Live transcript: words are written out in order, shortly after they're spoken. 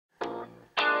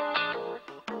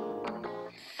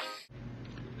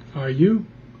Are you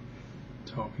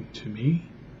talking to me?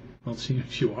 Well, it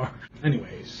seems you are.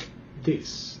 Anyways,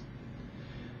 this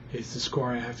is the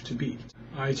score I have to beat.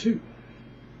 I too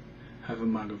have a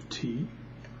mug of tea.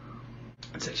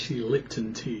 It's actually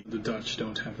Lipton tea. The Dutch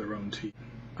don't have their own tea.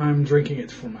 I'm drinking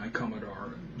it from my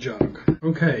Commodore jug.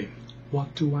 Okay,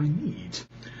 what do I need?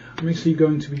 I'm actually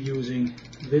going to be using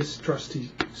this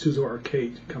trusty Suzo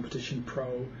Arcade Competition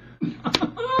Pro.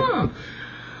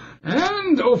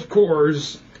 And of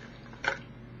course,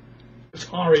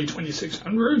 Atari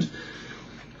 2600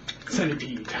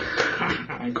 Centipede.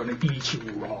 I'm gonna eat you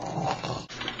raw.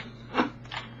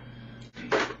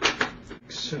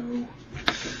 So,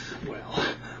 well,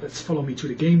 let's follow me to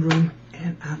the game room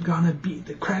and I'm gonna beat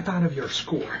the crap out of your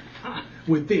score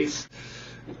with this.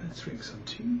 Let's drink some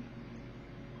tea.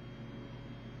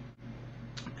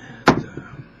 And,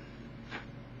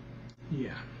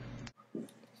 yeah.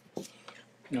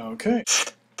 Okay.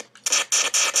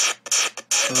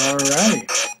 Alrighty.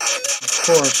 Of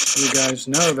course, you guys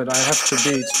know that I have to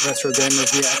beat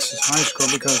RetrogamerVX's high score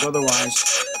because otherwise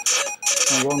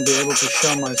I won't be able to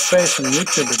show my face on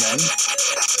YouTube again.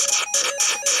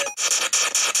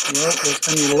 Well, with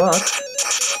any luck,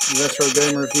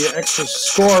 RetrogamerVX's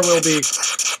score will be...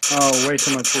 Oh, way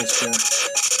too much risk here.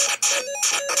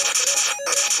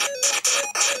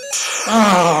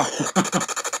 Ah!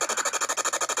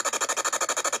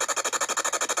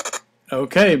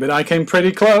 Okay, but I came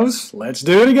pretty close. Let's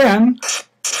do it again.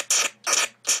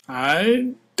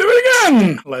 I do it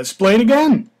again. Let's play it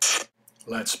again.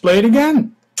 Let's play it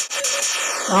again.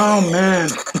 Oh man,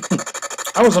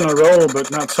 I was on a roll,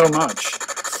 but not so much.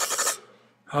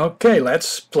 Okay,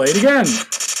 let's play it again.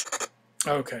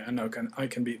 Okay, I know I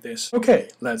can beat this. Okay,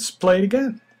 let's play it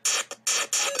again.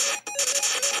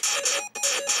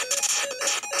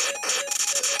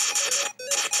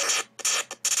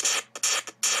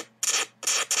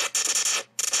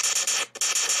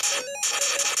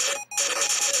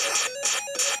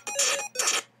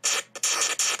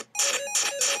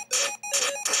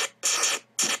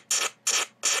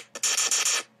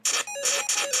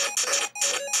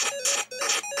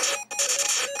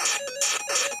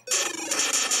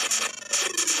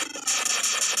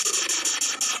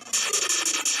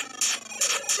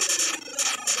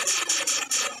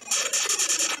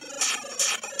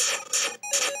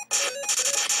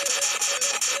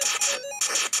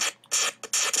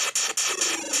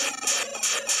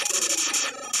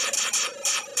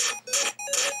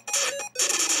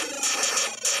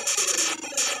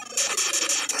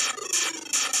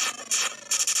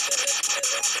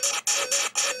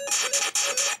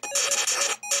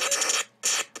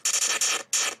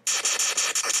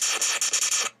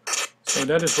 So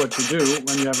that is what you do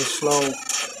when you have a slow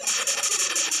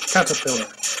caterpillar.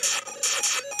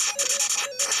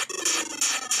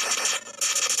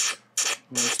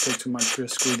 Let's take too much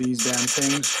risk with these damn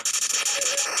things.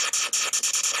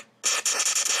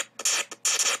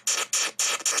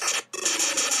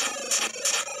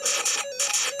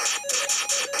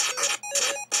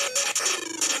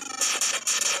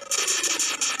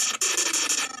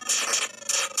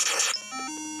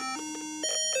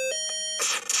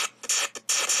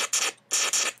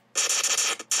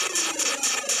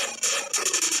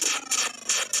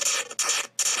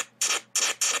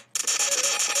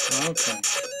 Okay.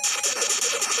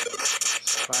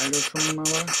 Spider from my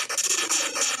way.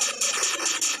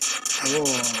 Oh,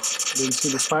 didn't see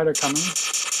the spider coming.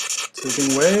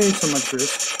 Taking way too much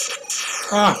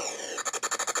risk. Ah!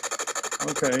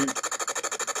 Okay.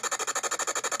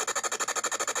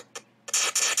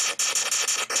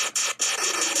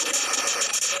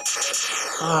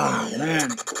 Ah, man.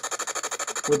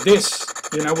 With this,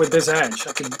 you know, with this edge,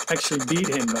 I can actually beat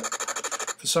him, but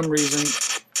for some reason,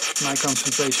 my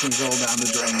concentration is all down the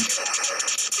drain.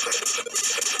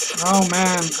 Oh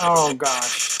man, oh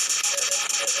gosh.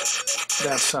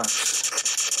 That sucks.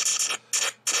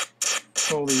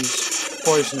 All these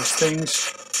poisonous things.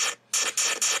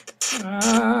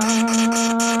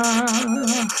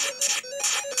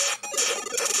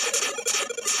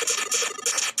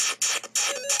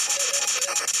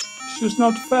 It's just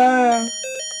not fair.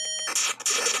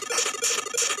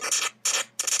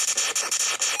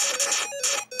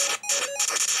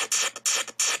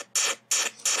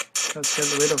 Let's get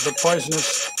rid of the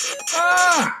poisonous.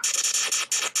 Ah!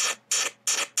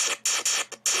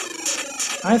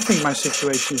 I think my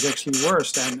situation is actually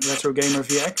worse than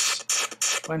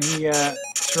RetrogamerVX when he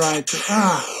tried to.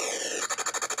 Ah!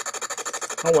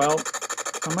 Oh well,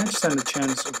 I might stand a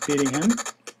chance of beating him.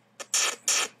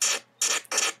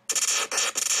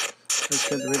 Let's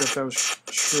get rid of those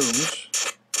shrooms.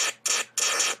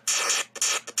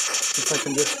 If I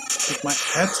can just Keep my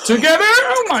head together!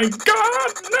 Oh my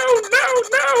god! No, no,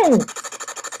 no!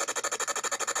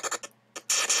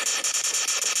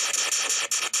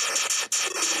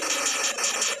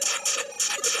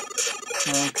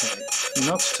 Okay,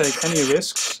 not to take any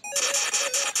risks.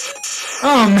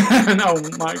 Oh man, oh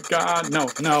my god, no,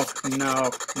 no,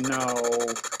 no, no,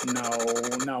 no,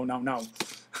 no, no, no.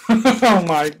 Oh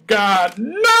my god,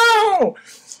 no!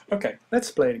 Okay,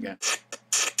 let's play it again.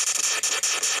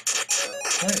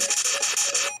 Okay.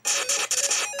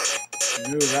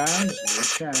 New rounds, new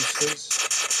chances.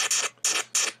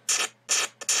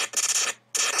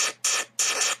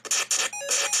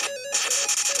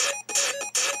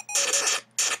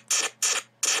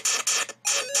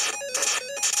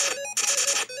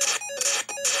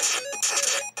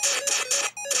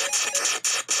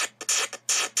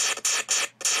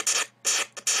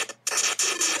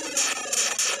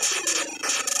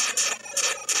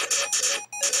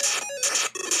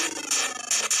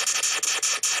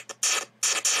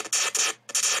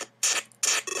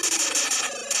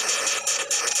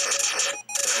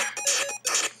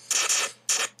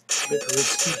 Bit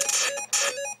risky.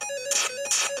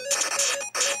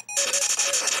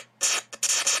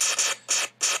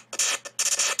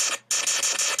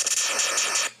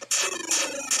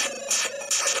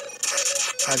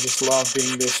 I just love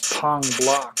being this pong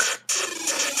block,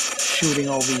 shooting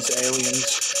all these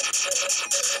aliens.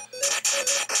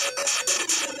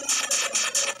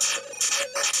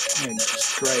 It's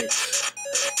just great.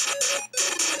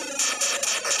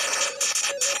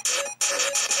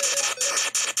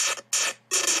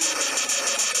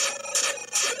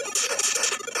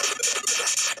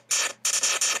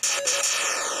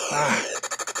 Ah.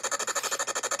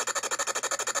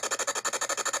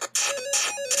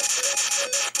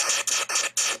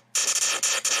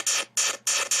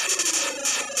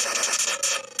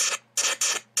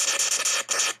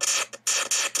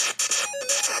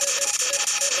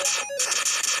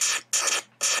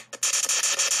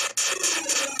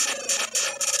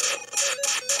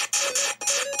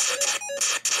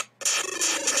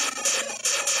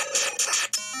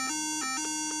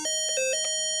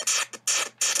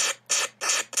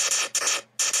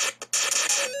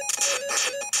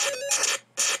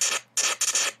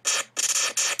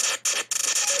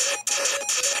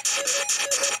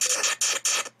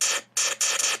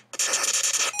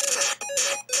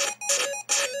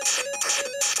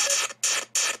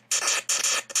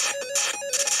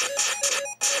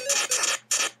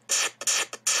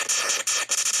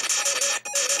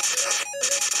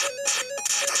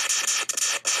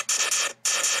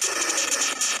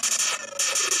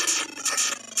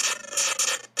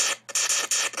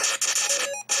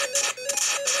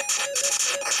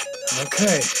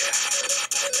 Okay,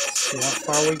 see how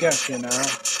far we get here now.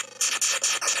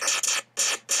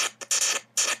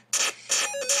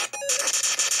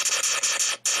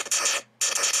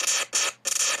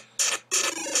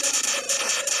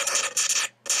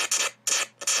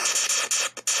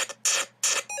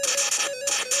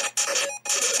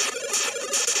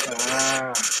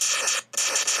 Ah.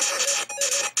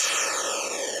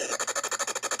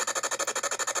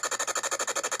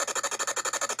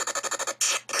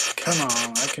 Come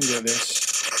on, I can do this.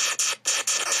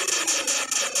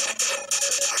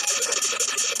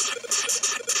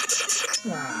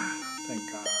 Ah,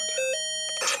 thank God.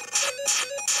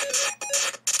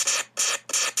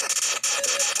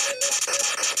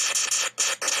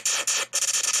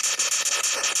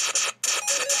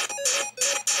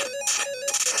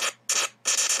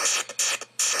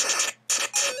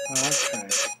 Okay.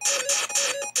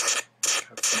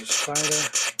 Go for the spider.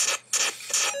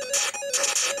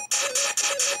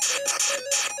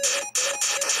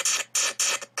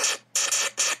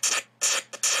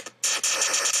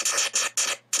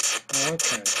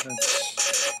 Okay,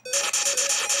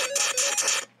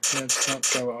 let's not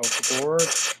go overboard.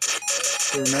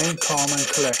 Remain calm and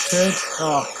collected.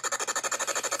 Oh.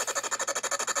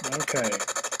 Okay.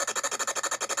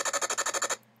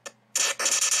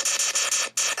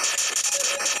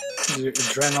 The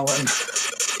adrenaline.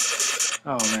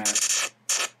 Oh man.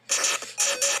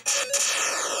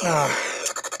 Ah.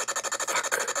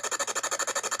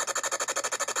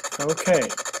 Fuck. Okay.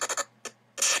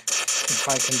 If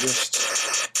I can just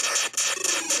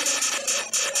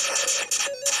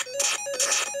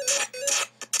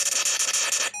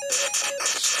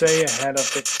stay ahead of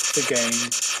the game.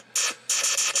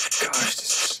 Gosh,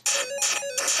 this is...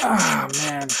 Ah,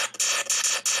 man.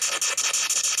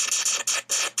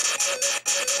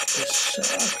 This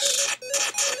sucks.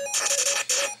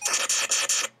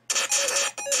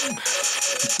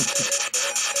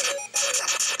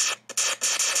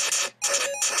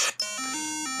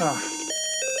 Ah.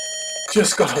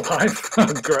 Just got a life.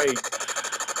 Great.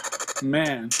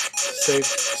 Man,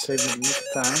 save me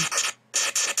time.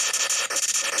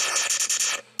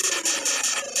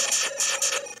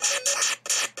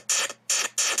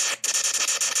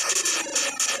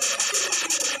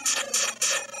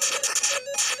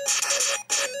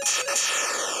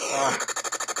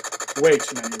 Way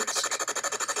too many risks.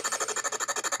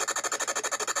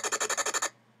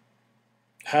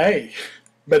 Hey,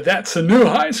 but that's a new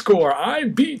high score. I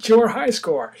beat your high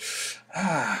score.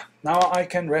 Now I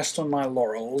can rest on my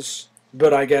laurels,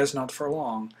 but I guess not for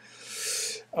long.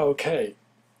 Okay.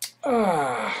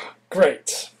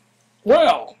 Great.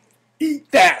 Well,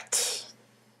 eat that.